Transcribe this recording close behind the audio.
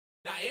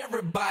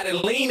Everybody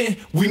leaning,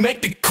 we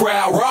make the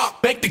crowd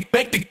rock, make the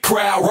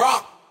crowd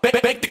rock, make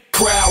the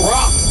crowd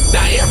rock.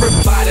 Now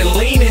everybody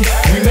leaning,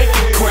 we make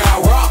the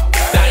crowd rock.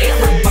 Now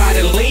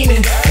everybody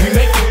leaning, we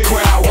make the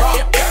crowd rock.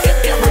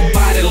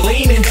 Everybody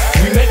leaning,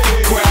 we make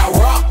the crowd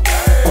rock,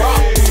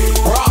 rock,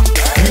 rock.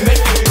 We make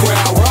the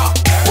crowd rock,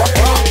 rock,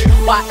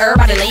 rock. Why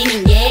everybody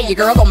leaning? Yeah, your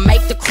girl gon'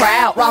 make the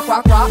crowd rock,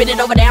 rock, rock. Bend it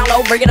over down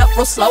low, bring it up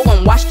real slow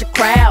and watch the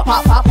crowd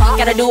pop, pop, pop.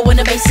 Gotta do it when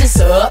the bass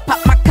is up.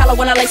 Pop my collar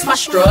when I lace my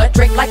strut.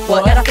 Drink like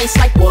what? Got a face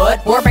like wood.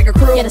 War breaker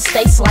crew, get a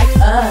states like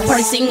us.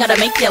 Party scene gotta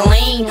make you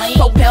lean.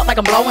 Poke pelt like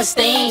I'm blowing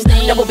steam.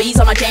 Double B's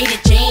on my jaded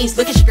jeans.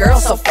 Look at your girl,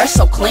 so fresh,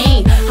 so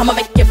clean. I'ma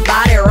make your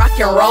body rock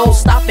and roll.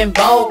 Stop and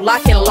vogue,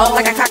 lock and low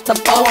like I cocked a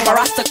bow. I'm a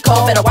roster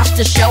cold, better watch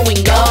the show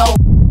and go.